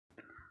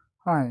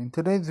Hi, in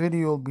today's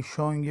video I'll be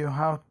showing you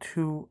how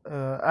to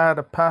add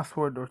a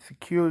password or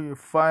secure your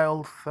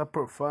files,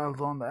 separate files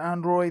on the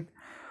Android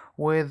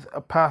with a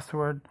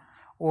password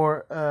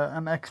or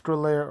an extra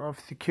layer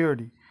of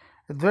security.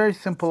 It's very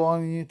simple.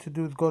 All you need to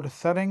do is go to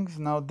settings.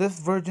 Now this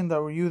version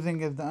that we're using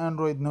is the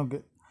Android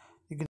Nougat.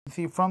 You can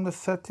see from the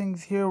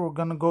settings here we're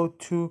going to go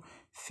to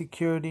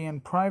security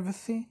and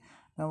privacy.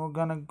 Then we're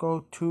going to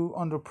go to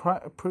under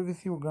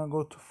privacy, we're going to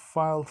go to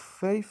file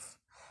safe.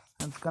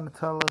 It's going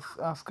to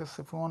ask us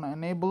if we want to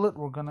enable it.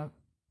 We're going to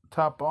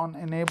tap on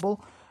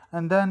enable.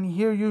 And then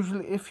here,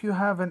 usually if you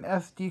have an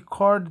SD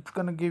card, it's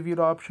going to give you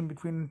the option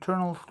between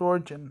internal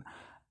storage and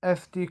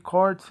SD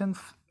card. Since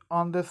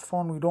on this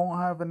phone we don't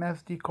have an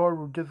SD card,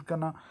 we're just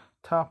going to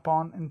tap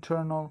on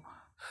internal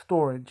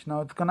storage.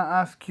 Now it's going to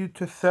ask you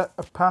to set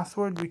a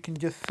password. We can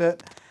just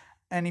set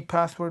any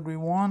password we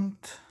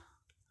want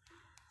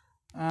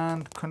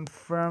and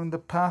confirm the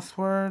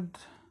password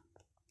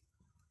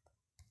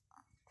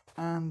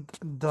and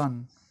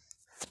done.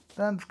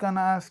 Then it's gonna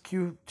ask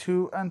you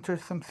to enter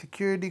some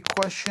security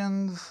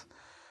questions.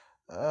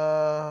 Just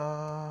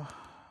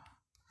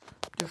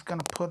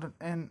gonna put it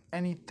in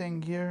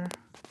anything here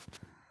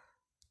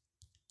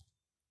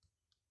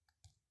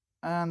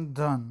and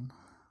done.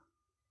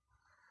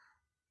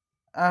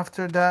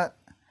 After that,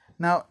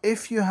 now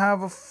if you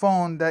have a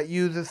phone that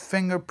uses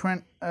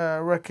fingerprint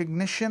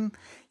recognition,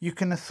 you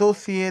can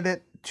associate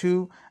it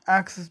to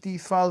access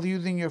these files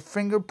using your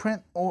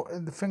fingerprint or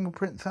the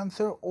fingerprint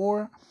sensor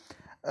or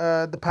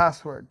the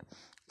password.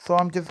 So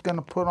I'm just going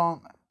to put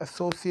on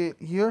associate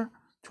here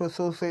to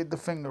associate the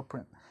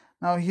fingerprint.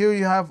 Now here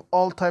you have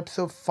all types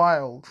of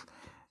files.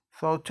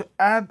 So to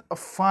add a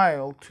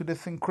file to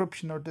this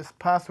encryption or this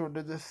password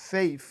or this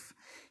safe,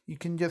 you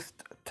can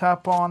just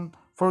tap on,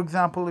 for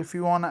example, if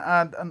you want to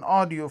add an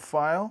audio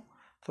file.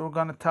 So we're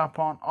going to tap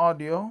on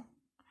audio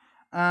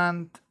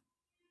and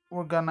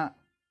we're going to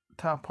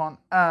tap on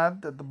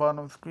add at the bottom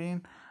of the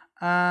screen.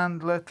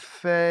 And let's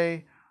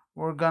say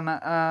we're going to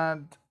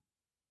add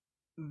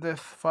this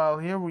file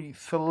here. We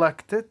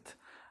select it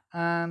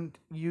and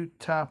you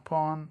tap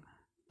on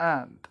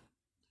add,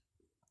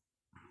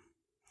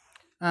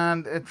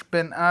 and it's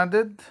been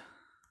added.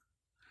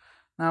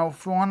 Now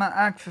if we want to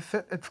access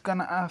it, it's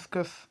gonna ask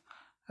us,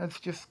 let's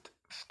just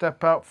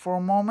step out for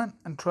a moment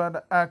and try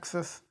to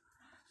access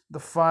the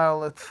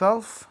file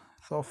itself.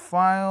 So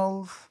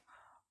files,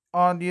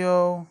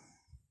 audio,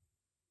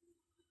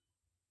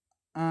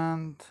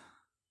 and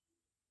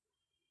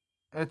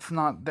it's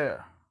not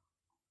there.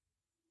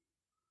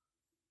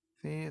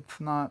 See, it's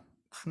not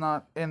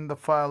in the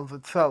files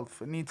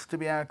itself. It needs to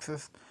be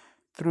accessed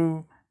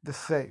through the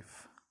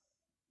safe.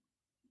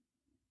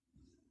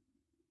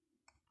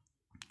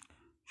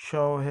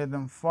 Show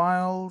hidden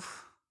files.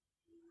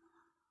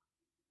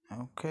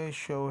 Okay,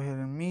 show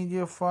hidden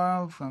media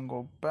files and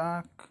go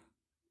back.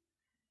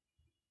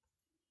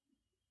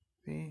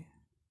 See,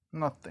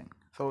 nothing.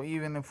 So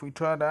even if we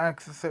try to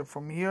access it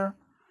from here,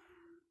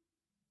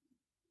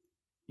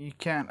 you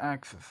can't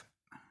access it.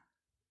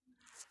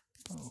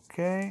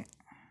 Okay,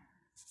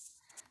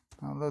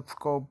 now let's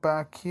go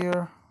back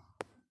here.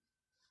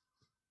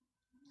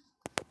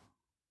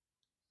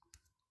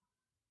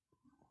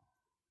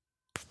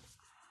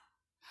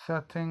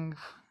 Settings,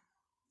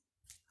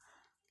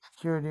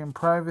 security and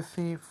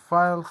privacy,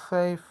 file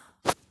safe.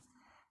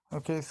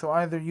 Okay, so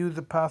either use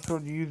the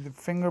password or use the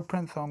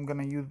fingerprint. So I'm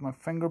gonna use my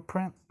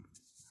fingerprint.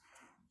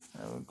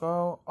 There we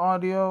go.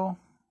 Audio,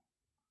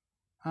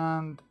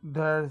 and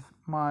there's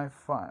my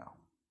file.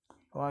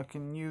 So I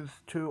can use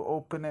to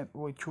open it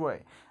which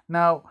way.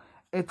 Now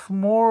it's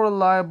more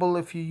reliable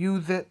if you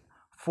use it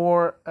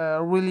for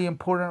really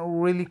important,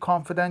 really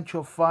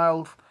confidential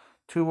files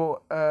to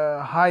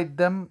hide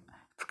them.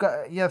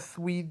 Yes,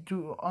 we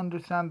do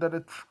understand that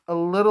it's a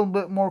little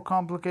bit more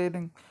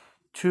complicating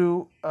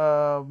to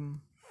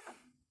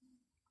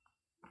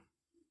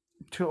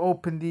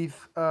open these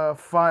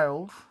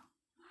files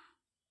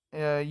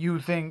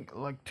using,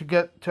 like, to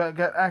get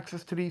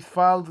access to these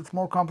files. It's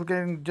more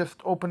complicated than just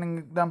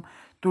opening them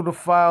through the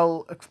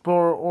file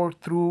explorer or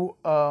through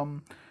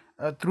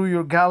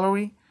your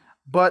gallery.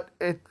 But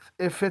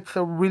if it's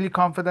a really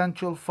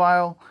confidential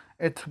file,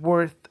 it's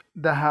worth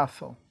the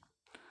hassle.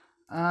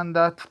 And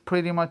that's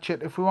pretty much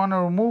it. If we want to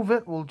remove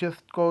it, we'll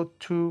just go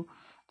to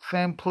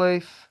same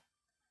place,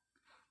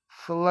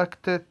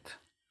 select it,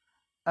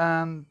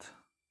 and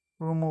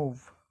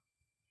remove.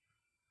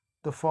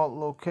 Default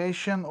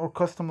location or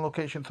custom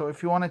location. So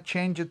if you want to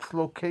change its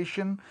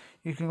location,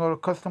 you can go to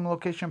custom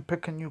location,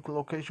 pick a new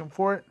location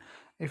for it.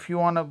 If you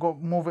want to go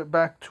move it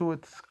back to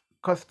its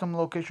custom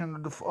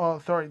location,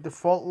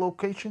 default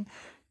location,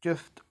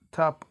 just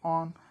tap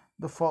on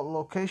default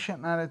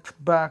location and it's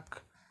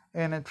back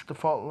in its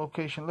default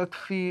location. Let's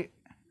see,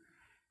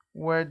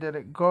 where did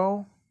it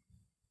go?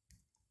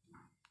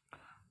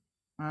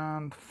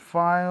 And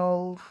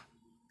files,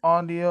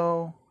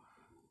 audio,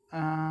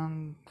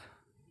 and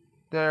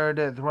there it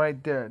is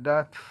right there.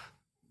 That's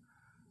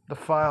the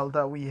file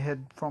that we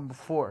hid from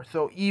before.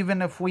 So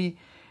even if we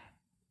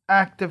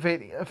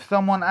activate, if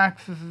someone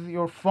accesses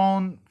your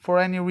phone for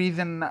any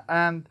reason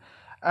and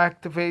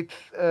activates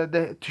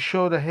to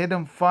show the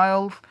hidden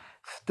files,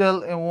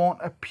 still it won't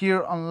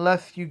appear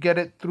unless you get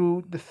it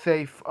through the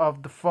safe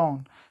of the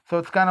phone. So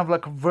it's kind of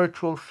like a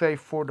virtual safe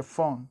for the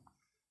phone.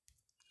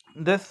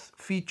 This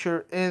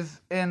feature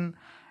is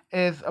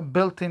a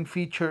built-in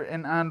feature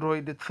in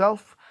Android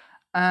itself,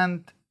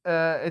 and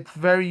it's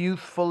very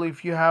useful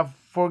if you have,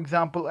 for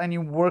example, any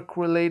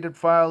work-related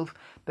files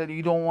that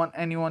you don't want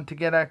anyone to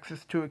get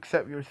access to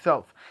except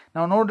yourself.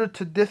 Now, in order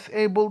to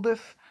disable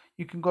this,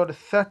 you can go to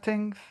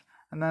Settings,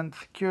 and then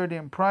Security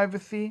and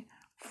Privacy,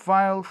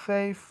 File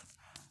Safe,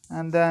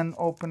 and then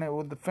open it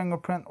with the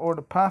fingerprint or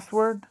the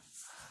password,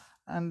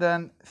 and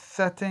then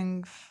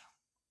Settings,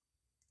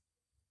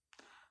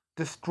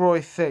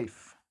 Destroy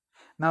Safe.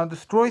 Now,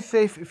 Destroy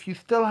Safe, if you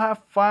still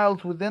have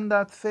files within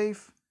that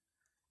safe,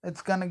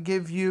 it's gonna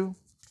give you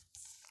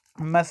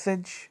a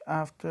message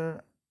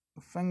after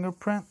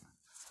fingerprint.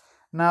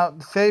 Now,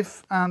 the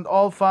safe and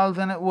all files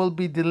in it will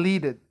be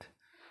deleted.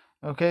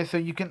 Okay, so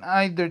you can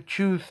either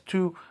choose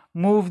to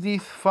move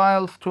these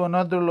files to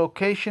another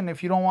location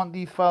if you don't want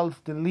these files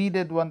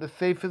deleted when the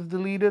safe is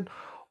deleted,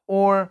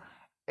 or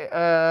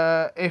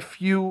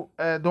if you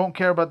don't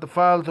care about the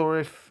files,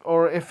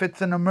 or if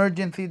it's an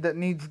emergency that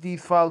needs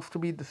these files to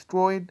be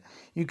destroyed,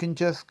 you can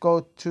just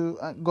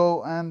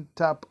go and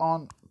tap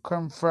on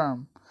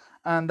confirm,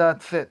 and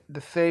that's it.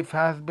 The safe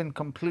has been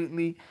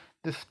completely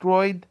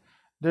destroyed.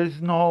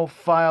 There's no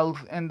files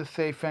in the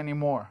safe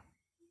anymore.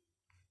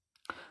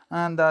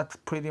 And that's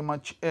pretty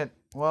much it.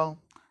 Well,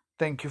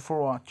 thank you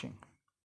for watching.